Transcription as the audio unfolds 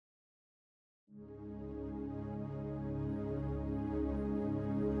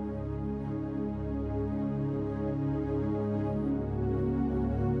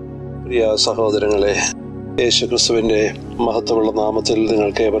പ്രിയ സഹോദരങ്ങളെ, യേശുക്രിസ്തുവിൻ്റെ മഹത്വമുള്ള നാമത്തിൽ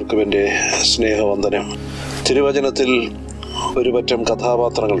നിങ്ങൾക്ക് ഏവർക്കും എൻ്റെ സ്നേഹവന്ദനം. തിരുവചനത്തിൽ ഒരു പറ്റം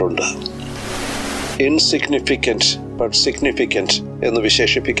കഥാപാത്രങ്ങളുണ്ട്. ഇൻസിഗ്നിഫിക്കൻറ്റ് ബട്ട് സിഗ്നിഫിക്കൻറ്റ് എന്ന്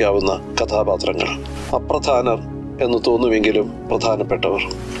വിശേഷിപ്പിക്കാവുന്ന കഥാപാത്രങ്ങൾ. അപ്രധാനർ എന്ന് തോന്നുമെങ്കിലും പ്രധാനപ്പെട്ടവർ.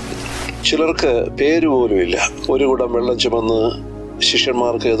 ചിലർക്ക് പേരുപോലുമില്ല. ഒരു കുടം വെള്ളം ചുമന്ന്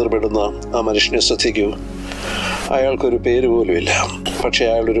ശിഷ്യന്മാർക്ക് എതിർപ്പെടുന്ന ആ മനുഷ്യനെ ശ്രദ്ധിക്കൂ. അയാൾക്കൊരു പേര് പോലുമില്ല. പക്ഷേ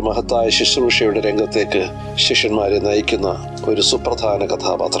അയാളൊരു മഹത്തായ ശുശ്രൂഷയുടെ രംഗത്തേക്ക് ശിഷ്യന്മാരെ നയിക്കുന്ന ഒരു സുപ്രധാന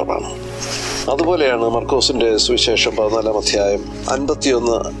കഥാപാത്രമാണ്. അതുപോലെയാണ് മർക്കോസിൻ്റെ സുവിശേഷം 14-ാം അധ്യായം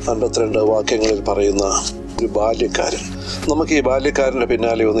 51-52 വാക്യങ്ങളിൽ പറയുന്ന ഒരു ബാല്യക്കാരൻ. നമുക്ക് ഈ ബാല്യക്കാരൻ്റെ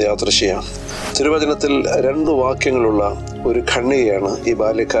പിന്നാലെ ഒന്ന് യാത്ര ചെയ്യാം. തിരുവചനത്തിൽ 2 വാക്യങ്ങളുള്ള ഒരു ഖണ്ഡികയാണ് ഈ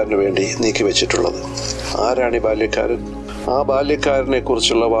ബാല്യക്കാരന് വേണ്ടി നീക്കിവെച്ചിട്ടുള്ളത്. ആരാണ് ഈ ബാല്യക്കാരൻ? ആ ബാല്യക്കാരനെ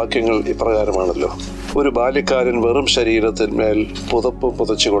കുറിച്ചുള്ള വാക്യങ്ങൾ ഇപ്രകാരമാണല്ലോ: ഒരു ബാല്യക്കാരൻ വെറും ശരീരത്തിന്മേൽ പുതപ്പും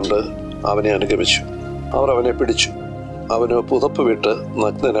പുതച്ചുകൊണ്ട് അവനെ അനുഗമിച്ചു. അവർ അവനെ പിടിച്ചു. അവന് പുതപ്പ് വിട്ട്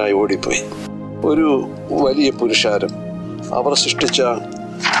നഗ്നനായി ഓടിപ്പോയി. ഒരു വലിയ പുരുഷാരം, അവർ സൃഷ്ടിച്ച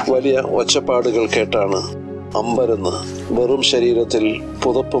വലിയ ഒച്ചപ്പാടുകൾ കേട്ടാണ് അമ്പരന്ന് വെറും ശരീരത്തിൽ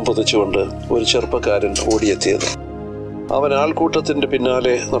പുതപ്പും പുതച്ചുകൊണ്ട് ഒരു ചെറുപ്പക്കാരൻ ഓടിയെത്തിയത്. അവൻ ആൾക്കൂട്ടത്തിൻ്റെ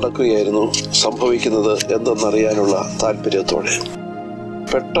പിന്നാലെ നടക്കുകയായിരുന്നു, സംഭവിക്കുന്നത് എന്തെന്നറിയാനുള്ള താല്പര്യത്തോടെ.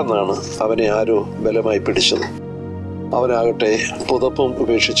 പെട്ടെന്നാണ് അവനെ ആരോ ബലമായി പിടിച്ചത്. അവനാകട്ടെ പുതപ്പും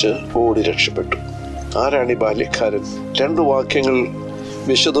ഉപേക്ഷിച്ച് ഓടി രക്ഷപ്പെട്ടു. ആരാണ് ഈ ബാല്യക്കാരൻ? 2 വാക്യങ്ങൾ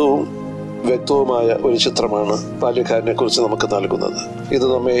വിശദവും വ്യക്തവുമായ ഒരു ചിത്രമാണ് ബാല്യക്കാരനെ കുറിച്ച് നമുക്ക് നൽകുന്നത്. ഇത്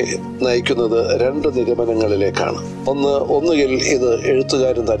നമ്മെ നയിക്കുന്നത് 2 നിഗമനങ്ങളിലേക്കാണ്. ഒന്നുകിൽ ഇത്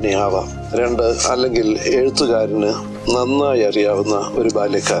എഴുത്തുകാരൻ തന്നെയാവാം. 2 അല്ലെങ്കിൽ എഴുത്തുകാരന് നന്നായി അറിയാവുന്ന ഒരു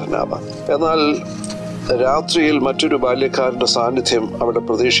ബാല്യക്കാരനാവാം. എന്നാൽ രാത്രിയിൽ മറ്റൊരു ബാല്യക്കാരൻ്റെ സാന്നിധ്യം അവിടെ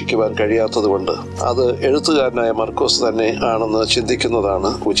പ്രതീക്ഷിക്കുവാൻ കഴിയാത്തത് കൊണ്ട് അത് എഴുത്തുകാരനായ മർക്കോസ് തന്നെ ആണെന്ന് ചിന്തിക്കുന്നതാണ്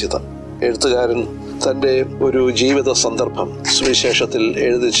ഉചിതം. എഴുത്തുകാരൻ തൻ്റെ ഒരു ജീവിത സന്ദർഭം സുവിശേഷത്തിൽ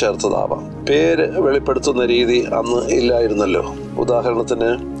എഴുതി ചേർത്തതാവാം. പേര് വെളിപ്പെടുത്തുന്ന രീതി അന്ന് ഇല്ലായിരുന്നല്ലോ. ഉദാഹരണത്തിന്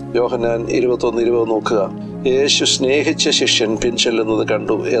യോഹന്നാൻ 21:20 നോക്കുക. യേശു സ്നേഹിച്ച ശിഷ്യൻ പിൻചെല്ലുന്നത്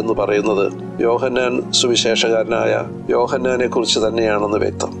കണ്ടു എന്ന് പറയുന്നത് യോഹന്നാൻ സുവിശേഷകാരനായ യോഹന്നാനെ കുറിച്ച് തന്നെയാണെന്ന്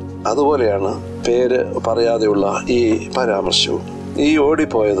വ്യക്തം. അതുപോലെയാണ് പേര് പറയാതെയുള്ള ഈ പരാമർശവും. ഈ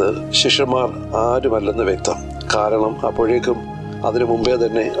ഓടിപ്പോയത് ശിഷ്യന്മാർ ആരുമല്ലെന്ന് വ്യക്തം. കാരണം അപ്പോഴേക്കും അതിനു മുമ്പേ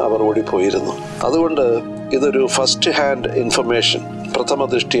തന്നെ അവർ ഓടിപ്പോയിരുന്നു. അതുകൊണ്ട് ഇതൊരു ഫസ്റ്റ് ഹാൻഡ് ഇൻഫർമേഷൻ, പ്രഥമ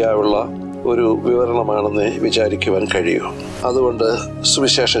ദൃഷ്ടിയായുള്ള ഒരു വിവരണമാണെന്ന് വിചാരിക്കുവാൻ കഴിയൂ. അതുകൊണ്ട്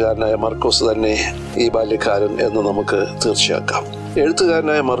സുവിശേഷകാരനായ മർക്കോസ് തന്നെ ഈ ബാല്യക്കാരൻ എന്ന് നമുക്ക് തീർച്ചയാക്കാം.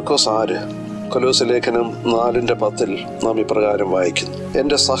 എഴുത്തുകാരനായ മർക്കോസ് ആര്? കൊലോസ്യ ലേഖനം 4:10 നാം ഇപ്രകാരം വായിക്കുന്നു: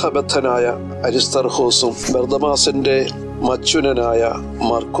 എൻ്റെ സഹബദ്ധനായ അരിസ്തർഹോസും ബർദമാസിൻ്റെ മച്ചുനനായ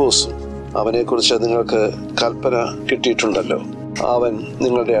മർക്കോസും. അവനെക്കുറിച്ച് നിങ്ങൾക്ക് കൽപ്പന കിട്ടിയിട്ടുണ്ടല്ലോ. അവൻ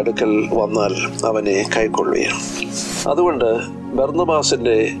നിങ്ങളുടെ അടുക്കൽ വന്നാൽ അവനെ കൈക്കൊള്ളുകയും. അതുകൊണ്ട്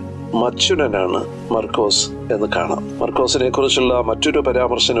ബർന്നബാസിൻ്റെ മച്ചുനനാണ് മർക്കോസ് എന്ന് കാണാം. മർക്കോസിനെ കുറിച്ചുള്ള മറ്റൊരു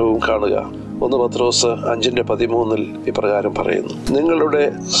പരാമർശനവും കാണുക. 1 പത്രോസ് 5:13 ഇപ്രകാരം പറയുന്നു: നിങ്ങളുടെ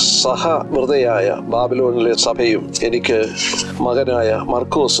സഹവൃതയായ ബാബിലോണിലെ സഭയും എനിക്ക് മകനായ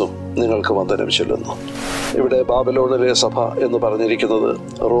മർക്കോസും നിങ്ങൾക്ക് വന്ദനം ചൊല്ലുന്നു. ഇവിടെ ബാബിലോണിലെ സഭ എന്ന് പറഞ്ഞിരിക്കുന്നത്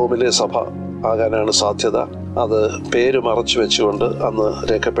റോമിലെ സഭ ആകാനാണ് സാധ്യത. അത് പേര് മറച്ചു വെച്ചുകൊണ്ട് അന്ന്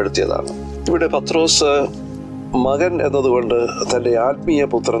രേഖപ്പെടുത്തിയതാണ്. ഇവിടെ പത്രോസ് മകൻ എന്നതുകൊണ്ട് തൻ്റെ ആത്മീയ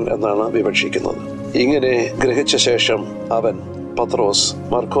പുത്രൻ എന്നാണ് വിവക്ഷിക്കുന്നത്. ഇങ്ങനെ ഗ്രഹിച്ച ശേഷം അവൻ പത്രോസ്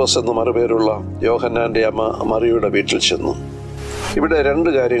മർക്കോസ് എന്ന് മറുപേരുള്ള യോഹന്നാൻ്റെ അമ്മ മറിയുടെ വീട്ടിൽ ചെന്നു. ഇവിടെ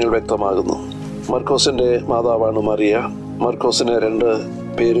 2 കാര്യങ്ങൾ വ്യക്തമാകുന്നു. മർക്കോസിൻ്റെ മാതാവാണ് മറിയ. മർക്കോസിന് 2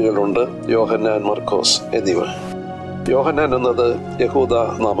 പേരുകളുണ്ട്: യോഹന്നാൻ, മർക്കോസ് എന്നിവ. യോഹന്നാൻ എന്നത് യഹൂദ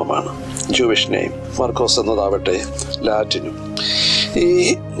നാമമാണ്, ജൂവിഷ് നെയിം. മർക്കോസ് എന്നതാവട്ടെ ലാറ്റിനും. ഈ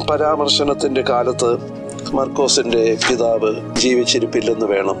പരാമർശനത്തിൻ്റെ കാലത്ത് മർക്കോസിൻ്റെ പിതാവ് ജീവിച്ചിരിപ്പില്ലെന്ന്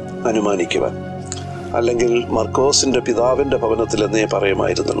വേണം അനുമാനിക്കുവാൻ. അല്ലെങ്കിൽ മർക്കോസിൻ്റെ പിതാവിൻ്റെ ഭവനത്തിലെന്നേ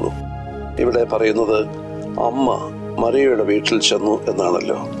പറയുമായിരുന്നുള്ളൂ. ഇവിടെ പറയുന്നത് അമ്മ മറിയയുടെ വീട്ടിൽ ചെന്നു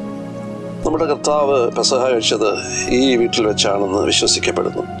എന്നാണല്ലോ. നമ്മുടെ കർത്താവ് പെസഹ കഴിച്ചത് ഈ വീട്ടിൽ വെച്ചാണെന്ന്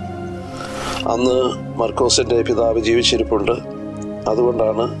വിശ്വസിക്കപ്പെടുന്നു. അന്ന് മർക്കോസിൻ്റെ പിതാവ് ജീവിച്ചിരിപ്പുണ്ട്.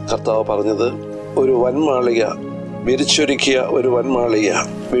 അതുകൊണ്ടാണ് കർത്താവ് പറഞ്ഞത്, ഒരു വൻമാളിക, വിരിച്ചൊരുക്കിയ ഒരു വൻമാളിക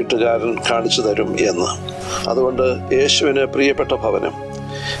വീട്ടുകാരൻ കാണിച്ചു തരും എന്ന്. അതുകൊണ്ട് യേശുവിന് പ്രിയപ്പെട്ട ഭവനം,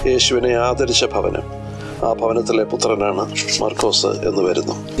 യേശുവിനെ ആദരിച്ച ഭവനം, ആ ഭവനത്തിലെ പുത്രനാണ് മർക്കോസ് എന്ന്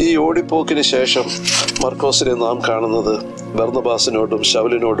വരുന്നു. ഈ ഓടിപ്പോക്കിന് ശേഷം മർക്കോസിനെ നാം കാണുന്നത് ബർന്നബാസിനോടും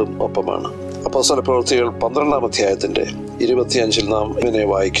ശൗലിനോടും ഒപ്പമാണ്. അപ്പോസ്തലപ്രവൃത്തികൾ 12-ാം അധ്യായത്തിന്റെ 25 നാം ഇങ്ങനെ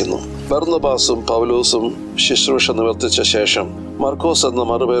വായിക്കുന്നു: ബർന്നബാസും പൗലോസും ശുശ്രൂഷ നിവർത്തിച്ച ശേഷം മർക്കോസ് എന്ന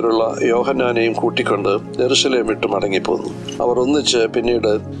മറുപേരുള്ള യോഹന്നാനെയും കൂട്ടിക്കൊണ്ട് യെരുശലേം വിട്ട് മടങ്ങിപ്പോന്നു. അവർ ഒന്നിച്ച്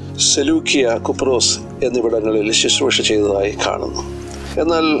പിന്നീട് സെലൂക്കിയ, കുപ്രോസ് എന്നിവിടങ്ങളിൽ ശുശ്രൂഷ ചെയ്തതായി കാണുന്നു.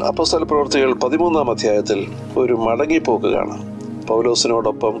 എന്നാൽ അപ്പോസ്തല പ്രവൃത്തികൾ 13-ാം അധ്യായത്തിൽ ഒരു മടങ്ങിപ്പോക്ക് കാണാം.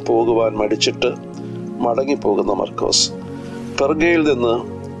 പൗലോസിനോടൊപ്പം പോകുവാൻ മടിച്ചിട്ട് മടങ്ങിപ്പോകുന്ന മർക്കോസ്. പെർഗയിൽ നിന്ന്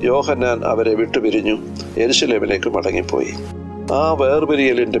യോഹന്നാൻ അവരെ വിട്ടുപിരിഞ്ഞു യെരുശലേമിലേക്ക് മടങ്ങിപ്പോയി. ആ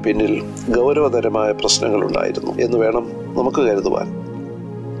വേർപിരിയലിന്റെ പിന്നിൽ ഗൗരവതരമായ പ്രശ്നങ്ങളുണ്ടായിരുന്നു എന്ന് വേണം നമുക്ക് കരുതുവാൻ.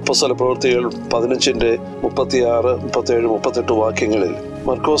 അപ്പോസ്തല പ്രവൃത്തികൾ 15-ന്റെ 36, 37, 38 വാക്യങ്ങളിൽ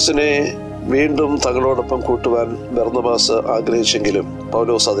മർക്കോസിനെ വീണ്ടും തങ്ങളോടൊപ്പം കൂട്ടുവാൻ ബർന്നബാസ് ആഗ്രഹിച്ചെങ്കിലും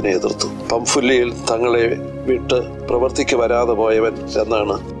പൗലോസ് അതിനെ എതിർത്തു. പംഫുല്യയിൽ തങ്ങളെ വിട്ട് പ്രവർത്തിക്ക് വരാതെ പോയവൻ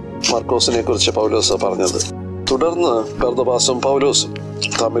എന്നാണ് മർക്കോസിനെ കുറിച്ച് പൗലോസ് പറഞ്ഞത്. തുടർന്ന് ബർന്നബാസും പൗലോസും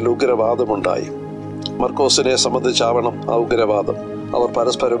തമ്മിൽ ഉഗ്രവാദമുണ്ടായി. മർക്കോസിനെ സംബന്ധിച്ചാവണം ആ ഉഗ്രവാദം. അവർ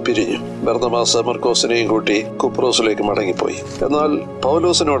പരസ്പരം പിരിഞ്ഞു. ബർന്നബാസ് മർക്കോസിനെയും കൂട്ടി കുപ്രോസിലേക്ക് മടങ്ങിപ്പോയി. എന്നാൽ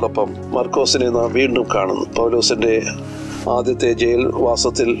പൗലോസിനോടൊപ്പം മർക്കോസിനെ നാം വീണ്ടും കാണുന്നു. പൗലോസിന്റെ ആദ്യത്തെ ജയിൽ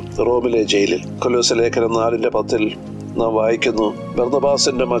വാസത്തിൽ റോമിലെ ജയിലിൽ കൊലോസ്യ ലേഖനം 4:10 നാം വായിക്കുന്നു,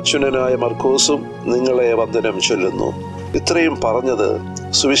 ബർന്നബാസിന്റെ മച്ചുനനായ മർക്കോസും നിങ്ങളെ വന്ദനം ചൊല്ലുന്നു. ഇത്രയും പറഞ്ഞത്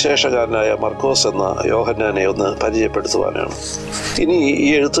സുവിശേഷകാരനായ മർക്കോസ് എന്ന യോഹന്നാനെ ഒന്ന് പരിചയപ്പെടുത്തുവാനാണ്. ഇനി ഈ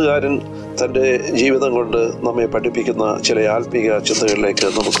എഴുത്തുകാരൻ തൻ്റെ ജീവിതം കൊണ്ട് നമ്മെ പഠിപ്പിക്കുന്ന ചില ആത്മീക ചിന്തകളിലേക്ക്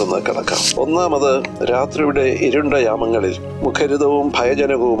നമുക്കൊന്ന് കടക്കാം. ഒന്നാമത്, രാത്രിയുടെ ഇരുണ്ട യാമങ്ങളിൽ മുഖരിതവും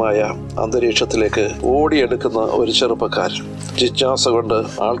ഭയജനകവുമായ അന്തരീക്ഷത്തിലേക്ക് ഓടിയെടുക്കുന്ന ഒരു ചെറുപ്പക്കാരൻ, ജിജ്ഞാസ കൊണ്ട്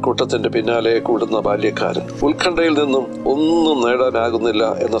ആൾക്കൂട്ടത്തിന്റെ പിന്നാലെ കൂടുന്ന ബാല്യക്കാരൻ. ഉത്കണ്ഠയിൽ നിന്നും ഒന്നും നേടാനാകുന്നില്ല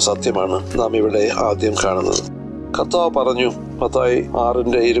എന്ന സത്യമാണ് നാം ഇവിടെ ആദ്യം കാണുന്നത്. കർത്താവ് പറഞ്ഞു മത്തായി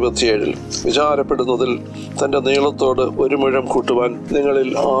 6:27, വിചാരപ്പെടുന്നതിൽ തന്റെ നീളത്തോട് 1 മുഴം കൂട്ടുവാൻ നിങ്ങളിൽ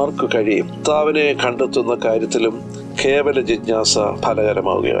ആർക്ക് കഴിയും? കർത്താവിനെ കണ്ടെത്തുന്ന കാര്യത്തിലും കേവല ജിജ്ഞാസ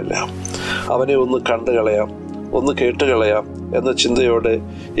ഫലകരമാവുകയല്ല. അവനെ ഒന്ന് കണ്ടുകളയാം, ഒന്ന് കേട്ടുകളയാം എന്ന ചിന്തയോടെ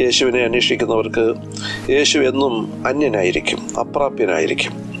യേശുവിനെ അന്വേഷിക്കുന്നവർക്ക് യേശു എന്നും അന്യനായിരിക്കും,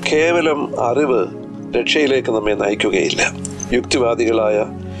 അപ്രാപ്യനായിരിക്കും. കേവലം അറിവ് രക്ഷയിലേക്ക് നമ്മെ നയിക്കുകയില്ല. യുക്തിവാദികളായ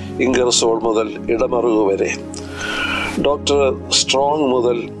ഇംഗർസോൾ മുതൽ ഇടമറുകു വരെ, ഡോക്ടർ സ്ട്രോങ്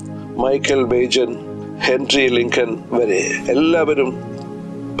മുതൽ മൈക്കൽ ബേജൻ, ഹെൻറി ലിങ്കൻ വരെ എല്ലാവരും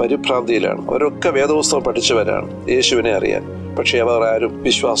പരിഭ്രാന്തിയിലാണ്. അവരൊക്കെ വേദപുസ്തകം പഠിച്ചവരാണ് യേശുവിനെ അറിയാൻ. പക്ഷെ അവർ ആരും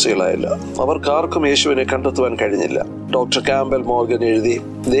വിശ്വാസികളായില്ല. അവർക്കാർക്കും യേശുവിനെ കണ്ടെത്തുവാൻ കഴിഞ്ഞില്ല. ഡോക്ടർ ക്യാമ്പൽ മോർഗൻ എഴുതി,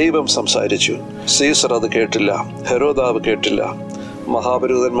 ദൈവം സംസാരിച്ചു, സീസർ അത് കേട്ടില്ല, ഹെരോദാവ് കേട്ടില്ല,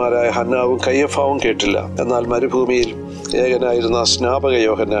 മഹാപുരോഹിതന്മാരായ ഹന്നാവും കയ്യഫാവും കേട്ടില്ല. എന്നാൽ മരുഭൂമിയിൽ ഏകനായിരുന്ന സ്നാപക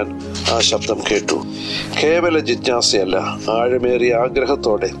യോഹന്നാൻ ആ ശബ്ദം കേട്ടു. കേവല ജിജ്ഞാസയല്ല, ആഴമേറിയ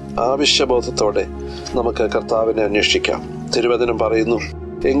ആഗ്രഹത്തോടെ, ആവശ്യബോധത്തോടെ നമുക്ക് കർത്താവിനെ അന്വേഷിക്കാം. തിരുവചനം പറയുന്നു,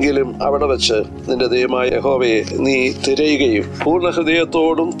 എങ്കിലും അവിടെ വെച്ച് നിന്റെ ദൈവമായ യഹോവയെ നീ തിരയുകയും പൂർണ്ണ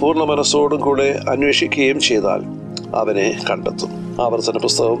ഹൃദയത്തോടും പൂർണ്ണ മനസ്സോടും കൂടെ അന്വേഷിക്കുകയും ചെയ്താൽ അവനെ കണ്ടെത്തും. ആവർത്തന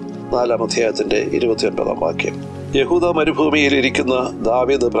പുസ്തകം 4-ാം അധ്യായത്തിന്റെ 29-ാം വാക്യം. യഹൂദ മരുഭൂമിയിൽ ഇരിക്കുന്ന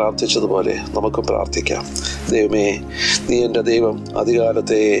ദാവീദ് പ്രാർത്ഥിച്ചതുപോലെ നമുക്കും പ്രാർത്ഥിക്കാം. ദൈവമേ, നീ എൻ്റെ ദൈവം,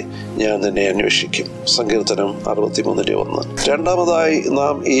 അധികാലത്തെ ഞാൻ നിന്നെ അന്വേഷിക്കും. സങ്കീർത്തനം 63:1. രണ്ടാമതായി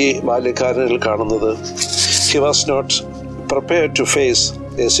നാം ഈ ബാല്യക്കാരനിൽ കാണുന്നത്, he was not prepared to face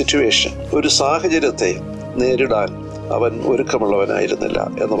a situation. ഒരു സാഹചര്യത്തെ നേരിടാൻ അവൻ ഒരുക്കമുള്ളവനായിരുന്നില്ല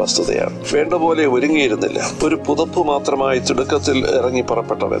എന്ന വസ്തുതയാണ്. വേണ്ട പോലെ ഒരുങ്ങിയിരുന്നില്ല. ഒരു പുതപ്പ് മാത്രമായി തിടുക്കത്തിൽ ഇറങ്ങി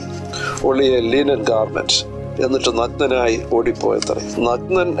പുറപ്പെട്ടവൻ. ഒളി എ ലിനൻ ഗാർമെന്റ്, എന്നിട്ട് നഗ്നനായി ഓടിപ്പോയത്രേ.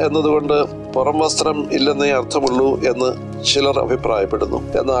 നഗ്നൻ എന്നതുകൊണ്ട് പുറം വസ്ത്രം ഇല്ലെന്നേ അർത്ഥമുള്ളൂ എന്ന് ചിലർ അഭിപ്രായപ്പെടുന്നു.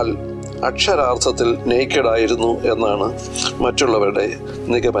 എന്നാൽ അക്ഷരാർത്ഥത്തിൽ നേക്കഡായിരുന്നു എന്നാണ് മറ്റുള്ളവരുടെ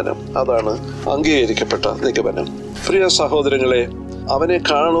നിഗമനം. അതാണ് അംഗീകരിക്കപ്പെട്ട നിഗമനം. പ്രിയ സഹോദരങ്ങളെ, അവനെ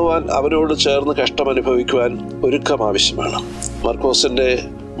കാണുവാൻ, അവനോട് ചേർന്ന് കഷ്ടമനുഭവിക്കുവാൻ ഒരുക്കം ആവശ്യമാണ്. മർക്കോസിന്റെ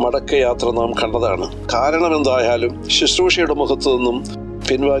മടക്കയാത്ര നാം കണ്ടതാണ്. കാരണം എന്തായാലും ശുശ്രൂഷയുടെ മുഖത്തു നിന്നും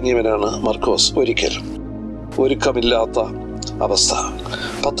പിൻവാങ്ങിയവനാണ് മർക്കോസ്. ഒരിക്കലും ഒരുക്കമില്ലാത്ത അവസ്ഥ.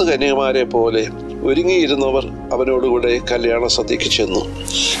 10 കന്യകമാരെ പോലെ ഒരുങ്ങിയിരുന്നവർ അവനോടുകൂടെ കല്യാണ സദ്യക്ക് ചെന്നു.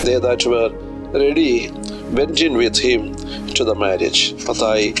 They that were ready went in with him to the marriage.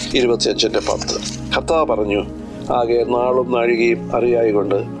 Mathai 25:10. കർത്താവ് പറഞ്ഞു, ആകെ നാളും നാഴികയും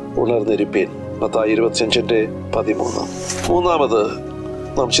അറിയായിക്കൊണ്ട് ഉണർന്നിരിപ്പീൻ. മത്തായി 25:13. മൂന്നാമത്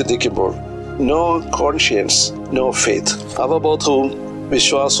നാം ചിന്തിക്കുമ്പോൾ, നോ കോൺഷ്യൻസ്, നോ ഫെയ്ത്ത്. അവബോധവും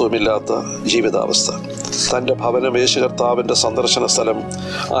വിശ്വാസവുമില്ലാത്ത ജീവിതാവസ്ഥ. തൻ്റെ ഭവനം യേശു കർത്താവിൻ്റെ സന്ദർശന സ്ഥലം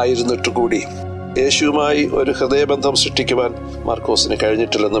ആയിരുന്നിട്ട് കൂടി യേശുവുമായി ഒരു ഹൃദയബന്ധം സൃഷ്ടിക്കുവാൻ മർക്കോസിന്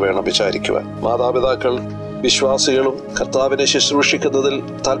കഴിഞ്ഞിട്ടില്ലെന്ന് വേണം വിചാരിക്കുവാൻ. മാതാപിതാക്കൾ വിശ്വാസികളും കർത്താവിനെ ശുശ്രൂഷിക്കുന്നതിൽ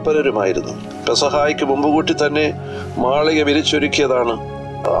തൽപരരുമായിരുന്നു. പെസഹായ്ക്ക് മുമ്പുകൂട്ടി തന്നെ മാളിക വിരിച്ചൊരുക്കിയതാണ്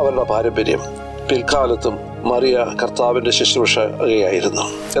അവരുടെ പാരമ്പര്യം. പിൽക്കാലത്തും മറിയ കർത്താവിൻ്റെ ശുശ്രൂഷകയായിരുന്നു.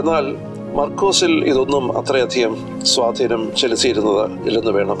 എന്നാൽ മർക്കോസിൽ ഇതൊന്നും അത്രയധികം സ്വാധീനം ചെലുത്തിയിരുന്നത്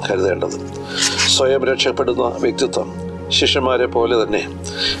ഇല്ലെന്ന് വേണം കരുതേണ്ടത്. സ്വയം രക്ഷപ്പെടുന്ന വ്യക്തിത്വം, ശിഷ്യന്മാരെ പോലെ തന്നെ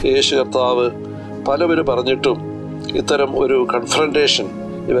യേശു കർത്താവ് പലവരും പറഞ്ഞിട്ടും ഇത്തരം ഒരു കൺഫ്രണ്ടേഷൻ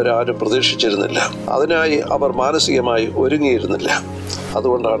ഇവരാരും പ്രതീക്ഷിച്ചിരുന്നില്ല. അതിനായി അവർ മാനസികമായി ഒരുങ്ങിയിരുന്നില്ല.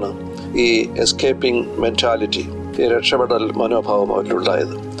 അതുകൊണ്ടാണ് ഈ എസ്കേപ്പിംഗ് മെൻറ്റാലിറ്റി, ഈ രക്ഷപ്പെടൽ മനോഭാവം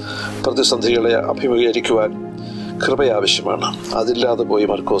അവരിലുണ്ടായത്. പ്രതിസന്ധികളെ അഭിമുഖീകരിക്കുവാൻ കൃപ ആവശ്യമാണ്. അതില്ലാതെ പോയി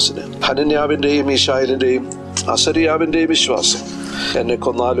മർക്കോസിന്. ഹനന്യാവിൻ്റെയും മീശായേലിൻ്റെയും അസരിയാവിൻ്റെയും വിശ്വാസം, എന്നെ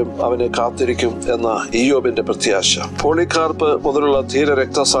കൊന്നാലും അവനെ കാത്തിരിക്കും എന്ന ഇയ്യോബിന്റെ പ്രത്യാശ, പോളികാർപ്പ് മുതലുള്ള ധീര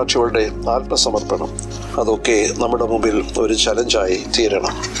രക്തസാക്ഷികളുടെ ആത്മസമർപ്പണം, അതൊക്കെ നമ്മുടെ മുമ്പിൽ ഒരു ചലഞ്ചായി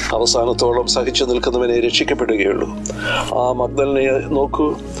തീരണം. അവസാനത്തോളം സഹിച്ചു നിൽക്കുന്നവനെ രക്ഷിക്കപ്പെടുകയുള്ളൂ. ആ മഗ്ദലിനെ നോക്കൂ,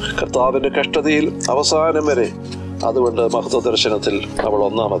 കർത്താവിന്റെ കഷ്ടതയിൽ അവസാനം വരെ. അതുകൊണ്ട് മഹത്വ ദർശനത്തിൽ അവൾ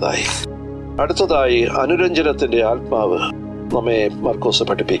ഒന്നാമതായി. അടുത്തതായി അനുരഞ്ജനത്തിന്റെ ആത്മാവ് നമ്മെ മർക്കോസ്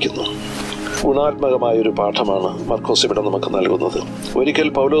പഠിപ്പിക്കുന്നു. ഗുണാത്മകമായൊരു പാഠമാണ് മർക്കോസ് ഇവിടെ നമുക്ക് നൽകുന്നത്. ഒരിക്കൽ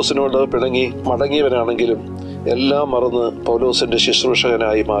പൗലോസിനോട് പിണങ്ങി മടങ്ങിയവനാണെങ്കിലും എല്ലാം മറന്ന് പൗലോസിന്റെ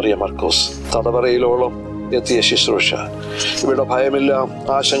ശുശ്രൂഷകനായി മാറിയ മർക്കോസ്, തടവറയിലോളം എത്തിയ ശുശ്രൂഷ. ഇവിടെ ഭയമില്ല,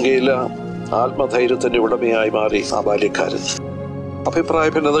 ആശങ്കയില്ല, ആത്മധൈര്യത്തിന്റെ ഉടമയായി മാറി ആ ബാല്യക്കാരൻ. അഭിപ്രായ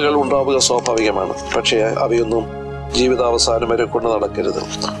ഭിന്നതകൾ ഉണ്ടാവുക സ്വാഭാവികമാണ്. പക്ഷേ അവയൊന്നും ജീവിതാവസാനം വരെ കൊണ്ട് നടക്കരുത്.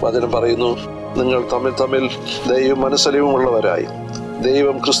 വചനം പറയുന്നു, നിങ്ങൾ തമ്മിൽ ദയയും മനസ്സലിവുമുള്ളവരായി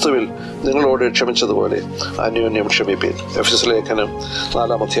ദൈവം ക്രിസ്തുവിൽ നിങ്ങളോട് ക്ഷമിച്ചതുപോലെ അന്യോന്യം ക്ഷമിപ്പീൻ. എഫെസ്യ ലേഖനം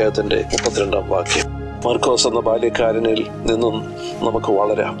 4-ാം അധ്യായത്തിന്റെ 32-ാം വാക്യം. മർക്കോസ് എന്ന ബാല്യക്കാരനിൽ നിന്നും നമുക്ക്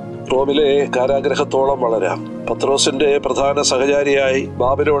വളരാം. റോമിലെ കാരാഗ്രഹത്തോളം വളരാം. പത്രോസിന്റെ പ്രധാന സഹചാരിയായി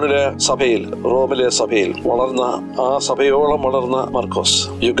ബാബിലോണിലെ സഭയിൽ, റോമിലെ സഭയിൽ വളർന്ന, ആ സഭയോളം വളർന്ന മർക്കോസ്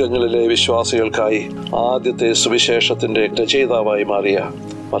യുഗങ്ങളിലെ വിശ്വാസികൾക്കായി ആദ്യത്തെ സുവിശേഷത്തിന്റെ രചയിതാവായി മാറിയ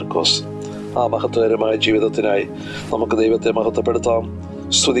മർക്കോസ്. ആ മഹത്വകരമായ ജീവിതത്തിനായി നമുക്ക് ദൈവത്തെ മഹത്വപ്പെടുത്താം,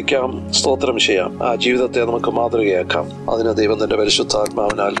 സ്തുതിക്കാം, സ്തോത്രം ചെയ്യാം. ആ ജീവിതത്തെ നമുക്ക് മാതൃകയാക്കാം. അതിന് ദൈവം തന്റെ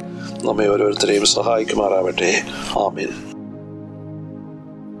പരിശുദ്ധാത്മാവിനാൽ നമ്മെ ഓരോരുത്തരെയും സഹായിക്കുമാറാവട്ടെ. ആമേൻ.